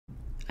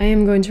I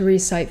am going to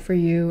recite for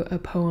you a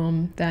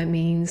poem that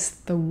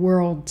means the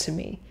world to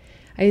me.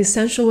 I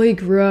essentially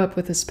grew up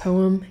with this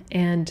poem,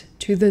 and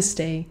to this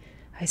day,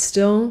 I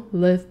still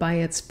live by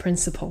its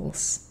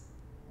principles.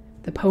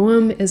 The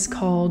poem is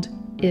called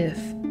If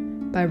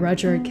by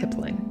Rudyard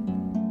Kipling.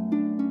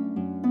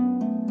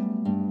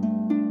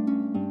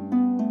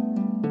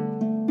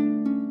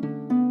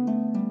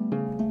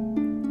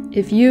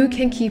 If you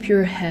can keep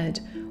your head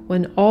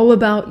when all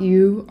about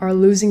you are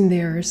losing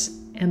theirs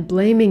and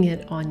blaming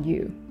it on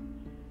you,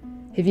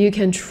 if you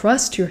can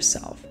trust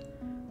yourself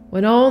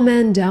when all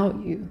men doubt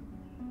you,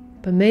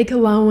 but make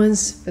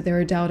allowance for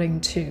their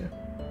doubting too,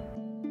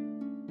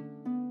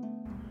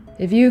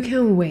 if you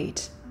can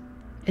wait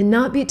and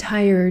not be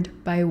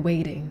tired by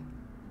waiting,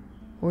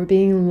 or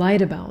being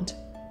lied about,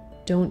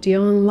 don't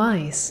deal in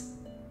lies,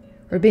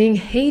 or being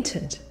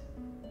hated,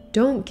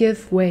 don't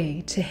give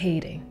way to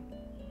hating,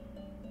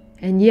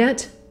 and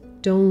yet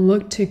don't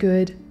look too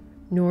good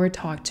nor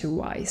talk too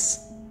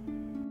wise.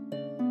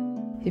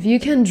 If you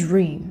can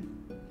dream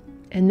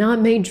and not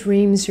make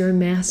dreams your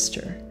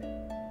master,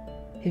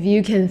 if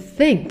you can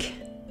think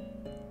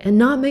and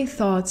not make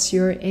thoughts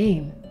your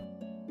aim,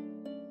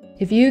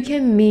 if you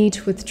can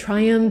meet with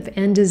triumph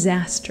and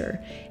disaster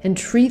and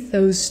treat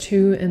those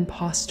two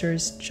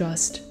impostors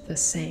just the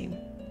same,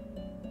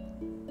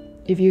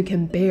 if you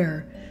can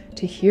bear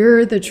to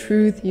hear the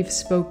truth you've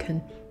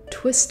spoken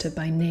twisted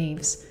by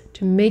knaves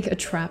to make a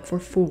trap for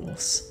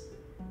fools,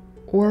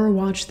 or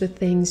watch the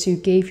things you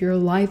gave your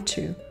life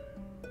to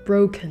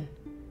broken,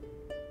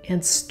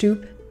 and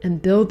stoop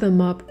and build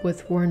them up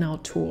with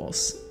worn-out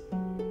tools.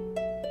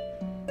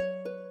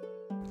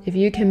 If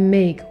you can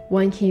make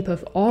one heap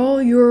of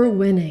all your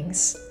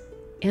winnings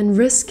and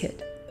risk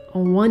it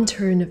on one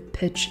turn of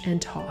pitch and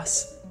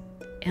toss,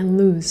 and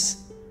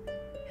lose,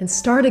 and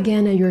start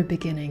again at your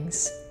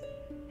beginnings,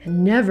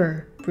 and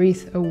never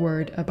breathe a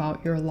word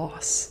about your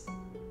loss.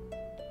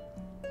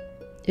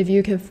 If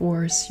you can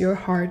force your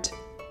heart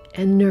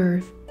and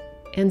nerve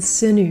and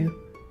sinew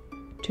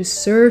to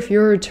serve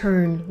your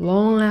turn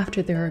long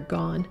after they're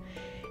gone,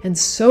 and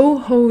so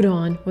hold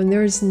on when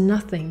there's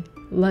nothing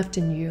left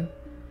in you,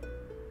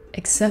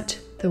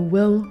 except the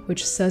will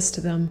which says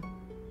to them,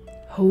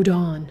 hold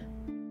on.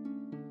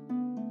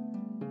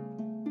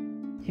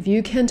 If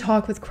you can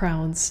talk with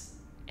crowds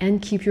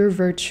and keep your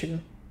virtue,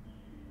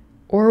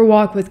 or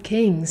walk with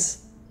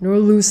kings nor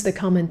lose the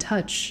common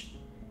touch,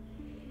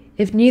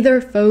 if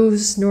neither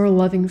foes nor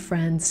loving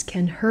friends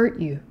can hurt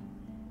you,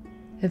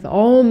 if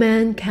all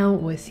men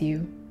count with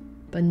you,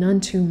 but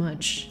none too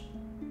much,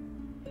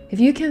 if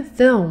you can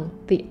fill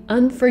the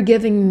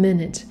unforgiving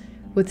minute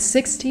with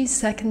 60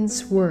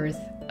 seconds worth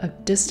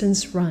of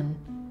distance run,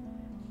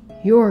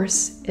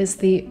 yours is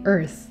the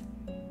earth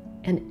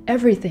and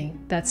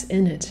everything that's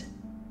in it.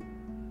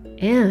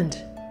 And,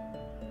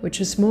 which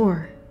is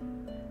more,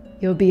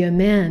 you'll be a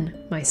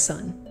man, my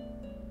son.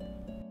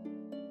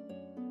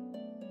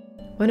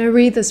 When I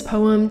read this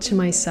poem to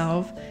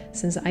myself,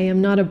 since I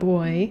am not a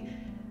boy,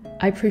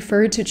 I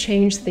prefer to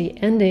change the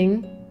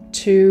ending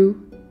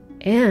to,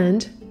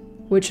 and,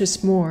 which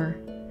is more,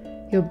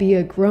 you'll be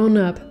a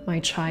grown-up,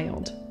 my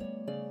child.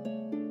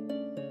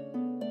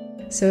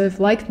 So if,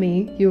 like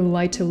me, you would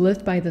like to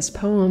live by this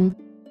poem,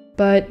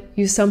 but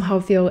you somehow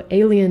feel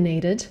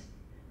alienated,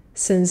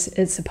 since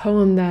it's a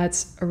poem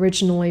that's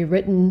originally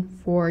written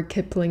for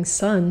Kipling's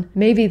son,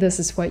 maybe this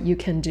is what you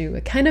can do.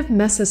 It kind of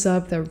messes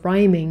up the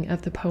rhyming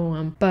of the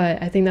poem,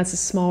 but I think that's a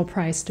small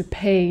price to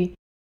pay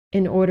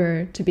in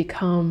order to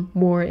become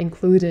more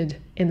included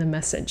in the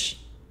message.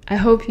 I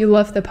hope you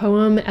love the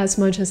poem as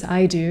much as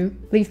I do.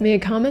 Leave me a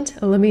comment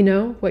and let me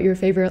know what your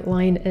favorite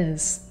line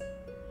is.